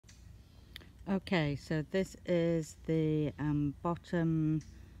Okay, so this is the bottom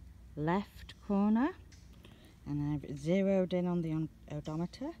left corner, and I've zeroed in on the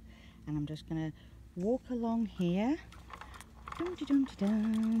odometer, and I'm just going to walk along here.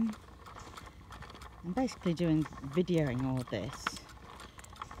 Dum-de-dum-de-dum. I'm basically videoing all this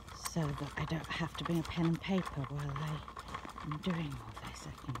so that I don't have to bring a pen and paper while I am doing all this.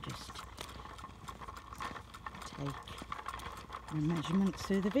 I can just take the measurements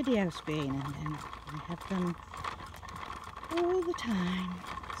through the video screen, and then I have them all the time.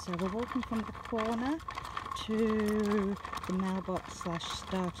 So we're walking from the corner to the mailbox /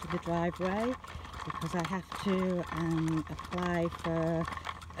 start of the driveway, because I have to apply for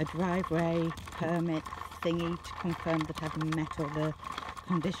a driveway permit thingy to confirm that I've met all the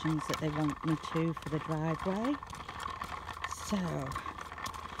conditions that they want me to for the driveway. So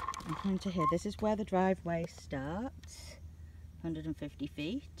I'm going to here. This is where the driveway starts, 150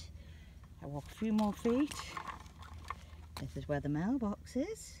 feet. I walk a few more feet. This is where the mailbox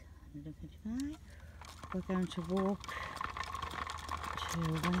is, 155. We're going to walk to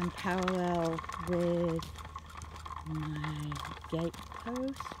when I'm parallel with my gate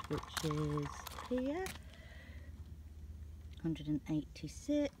post, which is here,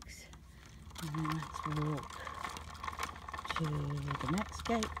 186. And then let's walk to the next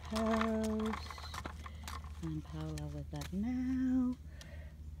gate post. I'm parallel with that now.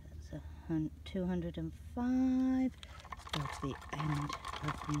 That's 205. Let's go to the end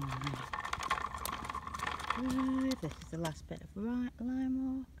of my drive. This is the last bit of line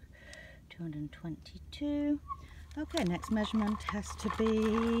walk. 222. Okay, next measurement has to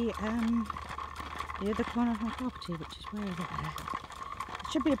be the other corner of my property, which is where is it there?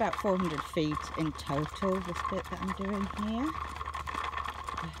 It should be about 400 feet in total, this bit that I'm doing here.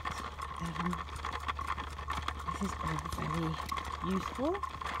 But, this is all very useful.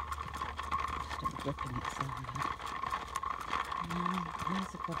 Just gripping it so hard.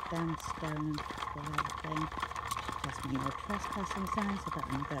 There's a goddamn stone and flower thing. Just past my no trespassing sign, so that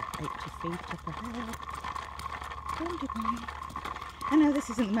another 80 feet up ahead. I know this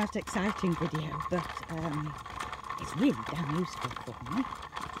isn't the most exciting video, but it's really damn useful for me.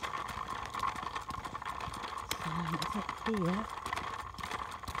 So is it here?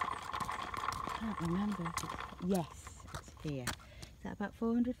 I can't remember if it's... Yes, it's here. Is that about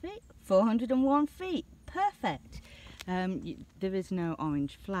 400 feet? 401 feet. Perfect. There is no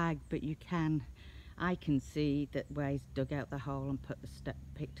orange flag, but I can see that where he's dug out the hole and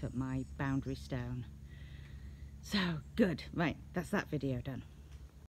picked up my boundary stone. So good. Right, that's that video done.